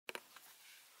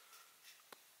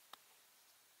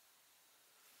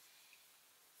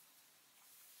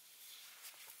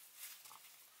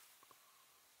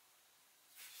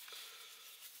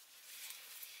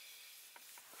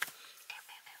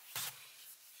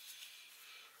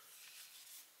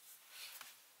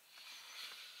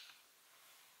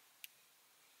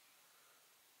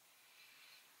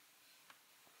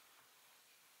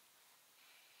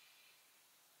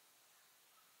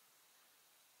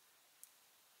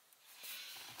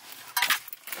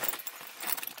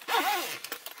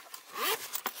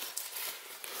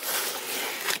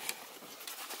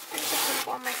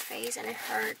face and it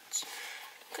hurts.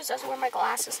 Because that's where my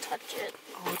glasses touch it.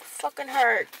 Oh, it fucking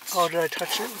hurts. Oh, did I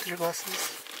touch it with your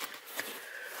glasses?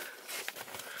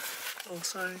 Oh,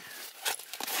 sorry.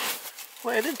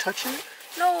 Wait, I didn't touch it?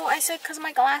 No, I said because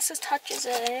my glasses touches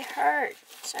it and it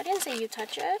hurts. I didn't say you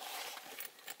touch it.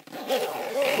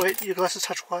 Wait, your glasses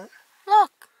touch what?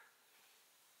 Look.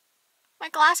 My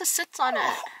glasses sits on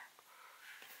it.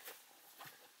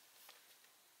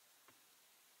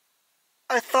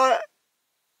 I thought...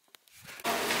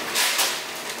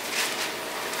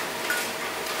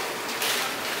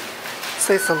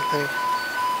 Say something.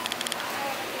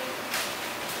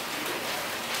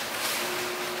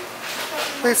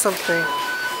 Say something.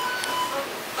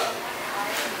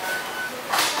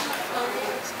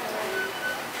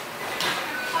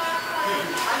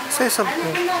 Say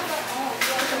something.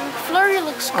 Flurry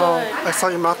looks good. Oh, I saw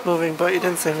your mouth moving, but you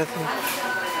didn't say anything.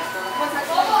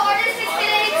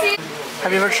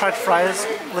 Have you ever tried fries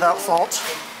without salt?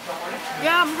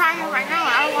 Yeah, I'm trying it right now.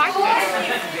 I don't like it.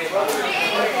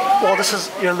 Well, this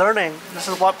is, you're learning. This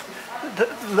is what,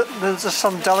 there's just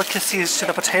some delicacies to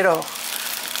the potato.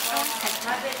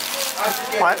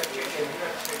 What?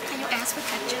 Can you ask for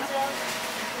ketchup?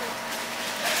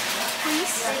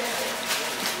 Please?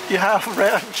 You have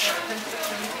ranch.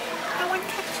 I want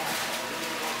ketchup.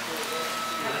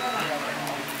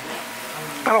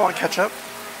 I don't want ketchup.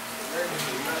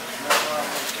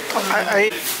 I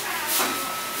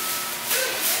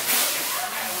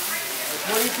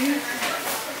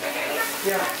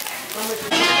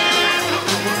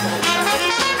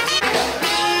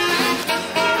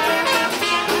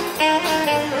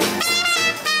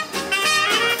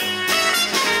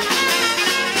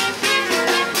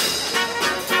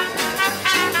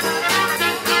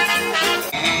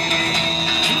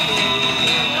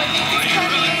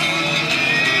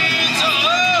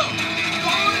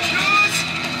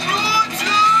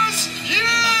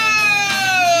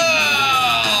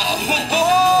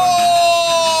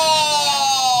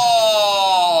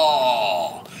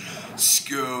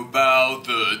About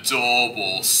the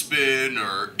double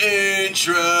spinner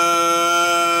intro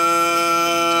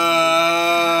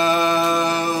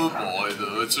by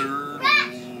the turtle.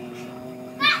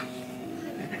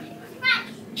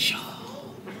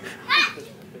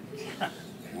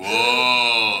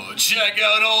 Whoa, check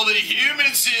out all the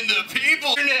humans in the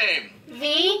people. Your name?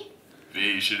 V? V,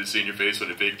 you should have seen your face when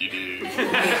it picked you, dude.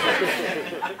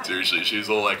 Seriously, she was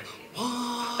all like,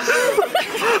 what?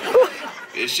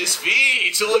 It's just V.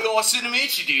 It's only awesome to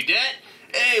meet you, dude.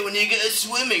 Hey, when you go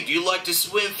swimming, do you like to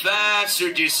swim fast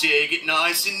or just take it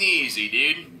nice and easy,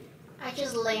 dude? I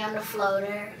just lay on the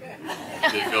floater.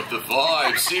 Pick up the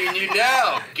vibe. Seeing you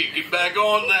now. Kicking back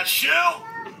on that shell.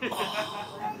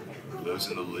 Oh,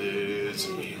 closing the lids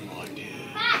and being locked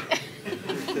in.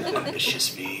 It's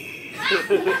just V.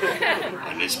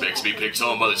 And this makes me picked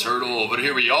on by the turtle, but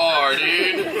here we are,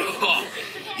 dude.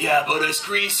 Yeah, but us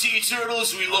green sea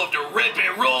turtles, we love to rip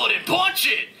it, roll it, and punch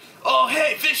it. Oh,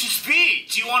 hey, Vicious V,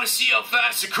 do you want to see how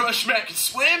fast a crush man can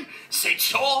swim? Say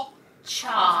chaw.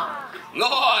 Chaw.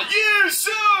 Oh, you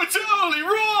so totally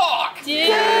rock! Dude!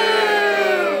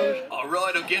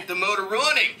 Alright, I'll get the motor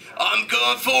running. I'm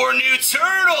going for a new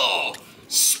turtle!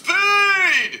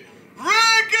 Speed! Record!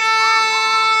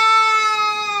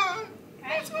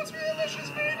 That's supposed to be a Vicious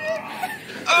V.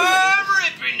 I'm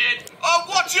ripping it! Oh,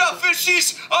 watch out,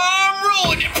 fishies! I'm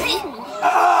rolling it!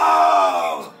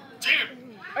 Oh! Dude!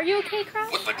 Are you okay,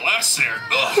 Crush? With the glass there.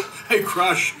 Ugh. Hey,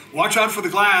 Crush, watch out for the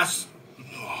glass.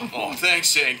 Oh,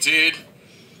 thanks, Hank, dude.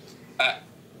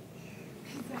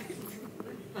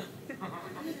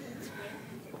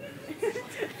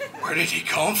 Where did he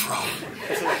come from?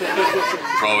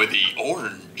 Probably the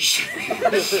orange.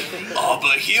 Oh,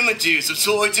 but human dudes are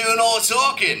totally doing all the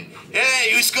talking.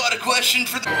 Hey, who's got a question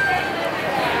for the...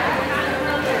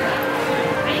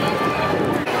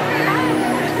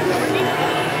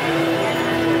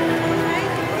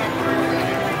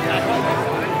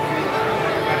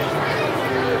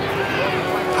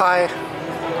 Hi.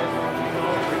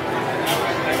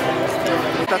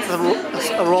 That's a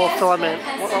roll of filament,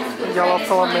 yellow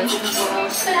filament. But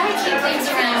I keep things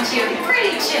around here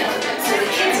pretty chill, so the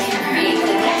kids can create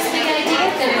the next big idea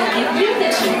that will give you the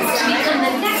chance to become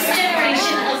the next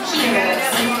generation of heroes.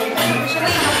 Should we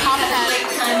have a pop head?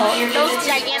 Those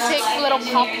gigantic little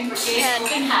pop head.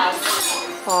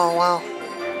 Oh, wow.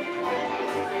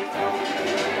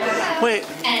 Wait,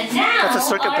 that's a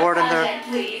circuit board in there.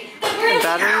 And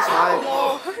batteries? Why?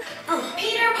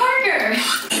 Peter Parker!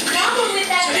 Problem with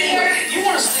that, Peter? You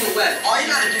want to stay wet? All you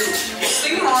gotta do is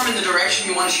sling your arm in the direction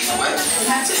you want to shoot with, and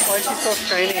that's it. Why is she so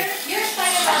shiny? Your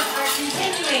spider webs are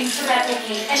continuing to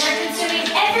replicate and are consuming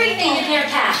everything in their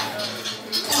path.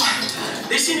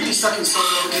 They seem to be sucking some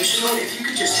evolution. If you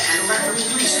could just handle that for me,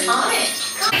 please. On it.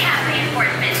 We have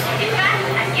reinforcements. In fact,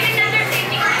 I'm giving them their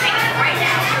safety certificates right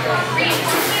now.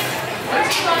 Reinforcements.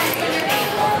 Once you launch from your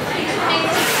vehicle,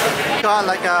 Got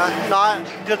like a not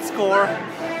good score.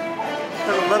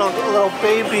 A little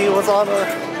baby was on her.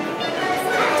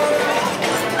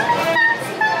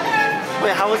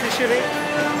 Wait, how was he shooting?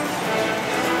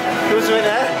 He was doing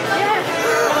that? Yeah.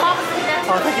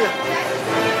 Oh, thank you.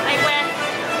 I went.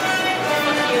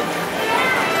 Fuck you.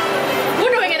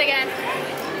 We're doing it again.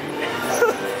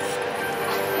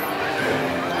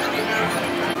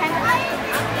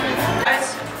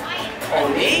 Oh,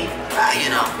 me? You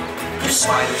know, just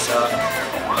spider stuff.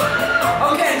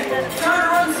 Okay, time to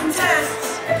run some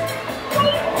tests.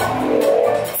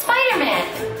 Spider-Man,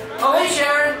 Oh, hey,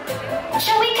 Sharon.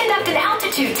 shall we conduct an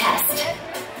altitude test?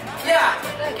 Yeah,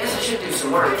 I guess I should do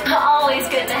some work. Always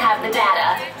good to have the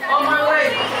data. On my way.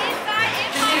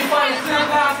 Just need to find a clear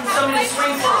path and somebody to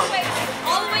swing from.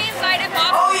 all the way inside of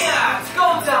Bob. Oh, yeah, it's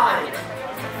go time.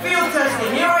 Field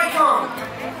testing, here I come.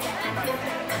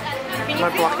 Am I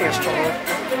blocking a stroller?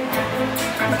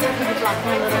 You blocked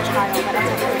my little child, but that's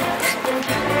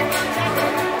okay.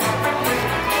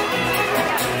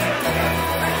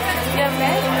 You have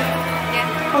med?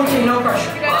 Okay, no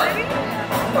pressure. But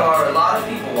there are a lot of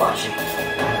people watching.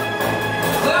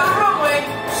 Clear the runway.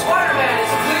 Spider-Man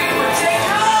is clear for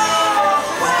takeoff.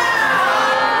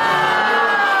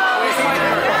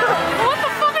 What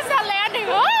the fuck is that landing?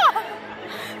 Oh!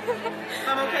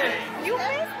 I'm okay. You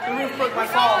okay? The roof broke my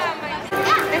fall.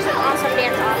 There's an awesome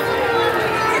dance on.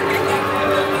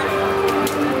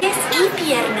 Pies y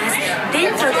piernas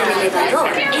dentro del elevador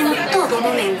en todo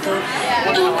momento.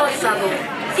 Y por favor,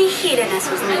 vigilen a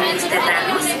sus niños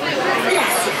terranos.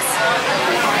 Gracias.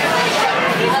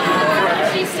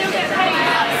 She's still getting paid.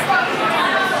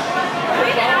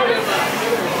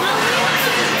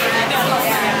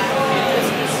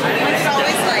 It's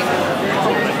always like.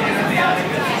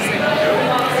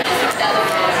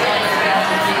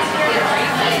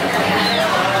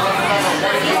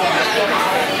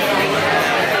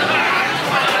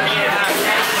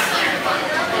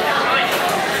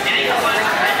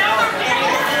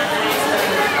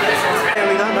 Okay,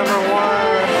 we got number 1.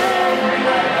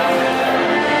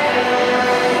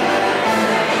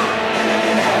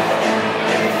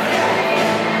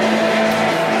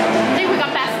 I think we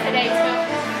got best today too.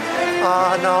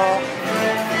 No.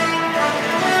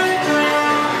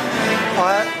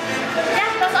 What? Yeah,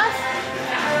 that's us.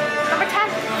 Number 10.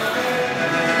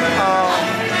 Oh.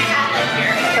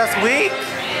 That's weak.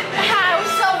 Yeah, it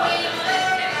was so weak.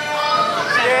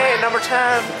 Yay, number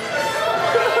 10.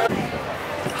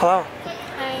 Hello.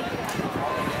 Hi.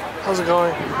 How's it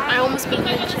going? I almost beat you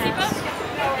in chess.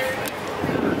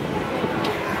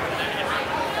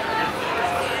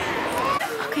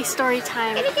 Okay, story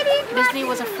time. Disney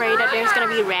was afraid that there's gonna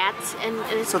be rats in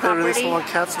this So they property. released more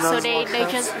cats and so those they more they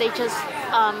cats? just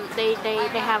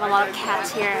they have a lot of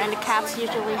cats here, and the cats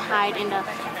usually hide in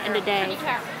the day.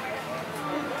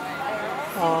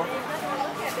 Oh.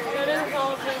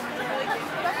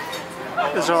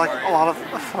 Is there like a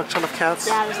function of cats?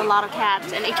 Yeah, there's a lot of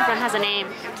cats, and each of them has a name.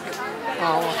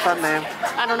 Oh, what's that name?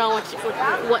 I don't know what's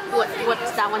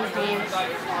that one's name.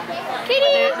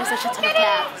 Kitty. There's such a ton of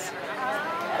cats.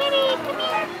 Kitty, come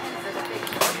here.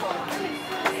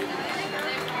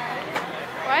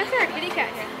 Why is there a kitty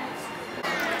cat here?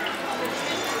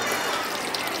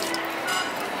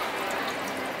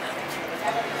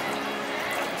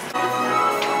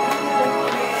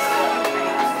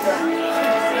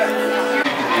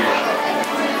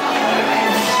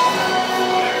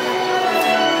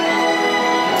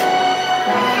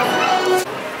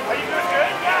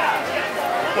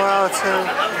 Wow, it's him.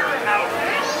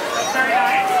 Very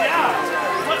nice, yeah.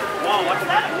 Whoa, what's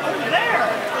that over there?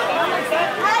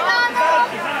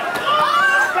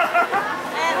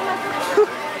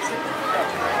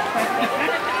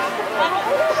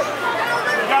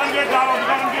 You got him good, Donald. You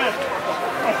got him good.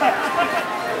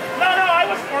 No, I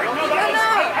was worried. No,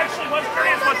 I actually was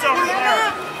curious what's over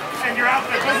there. And your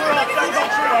outfit. That was all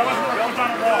true. I wasn't worried what's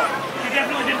on the wall. You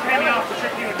definitely didn't pay me off to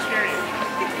trick you and scare you.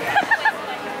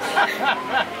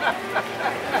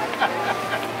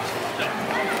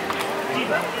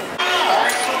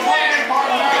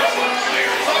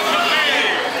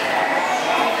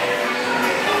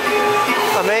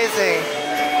 Amazing.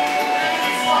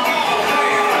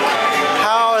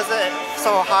 How is it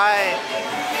so high?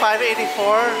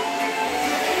 584?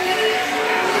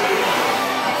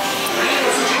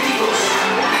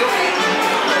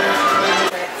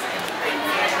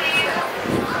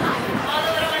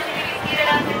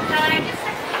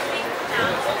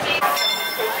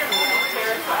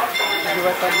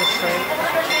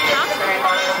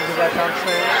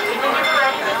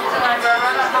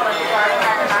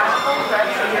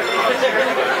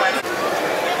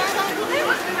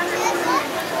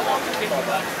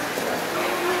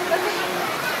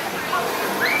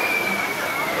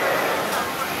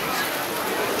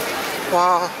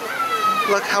 Wow,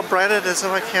 look how bright it is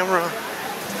on my camera.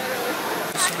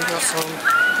 So we got some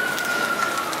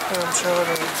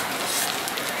children.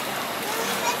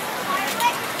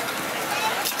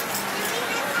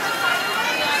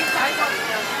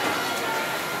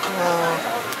 Wow.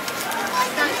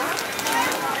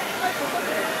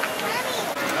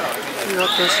 We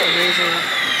got this amazing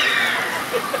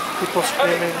people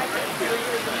screaming.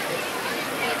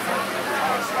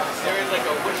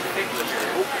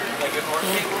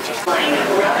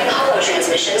 Routing holo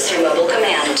transmissions through mobile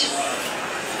command.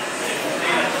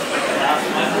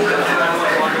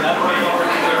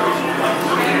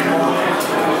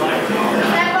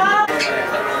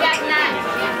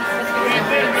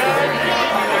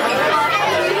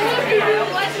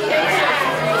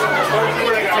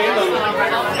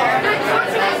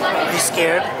 Are you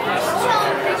scared?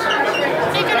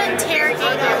 They're gonna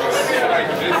interrogate us.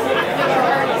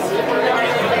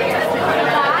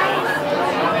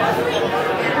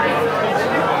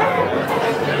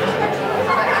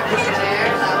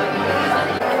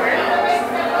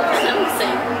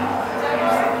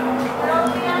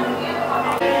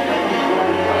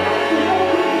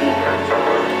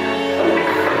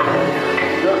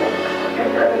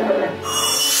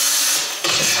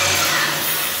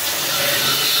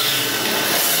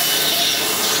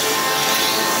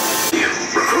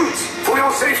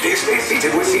 Safety, stay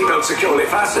seated with seatbelts securely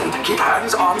fastened. Keep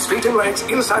hands, arms, feet, and legs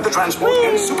inside the transport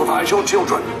and supervise your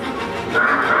children.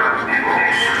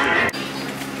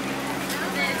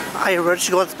 Are you ready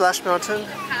to go on Splash Mountain?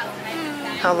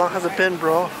 How long has it been,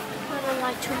 bro?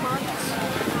 Like 2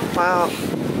 months. Wow.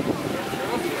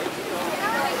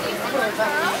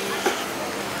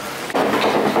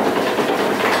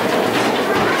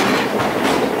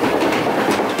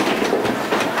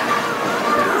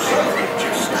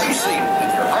 Stay seated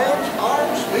with your hands,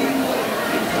 arms, feet.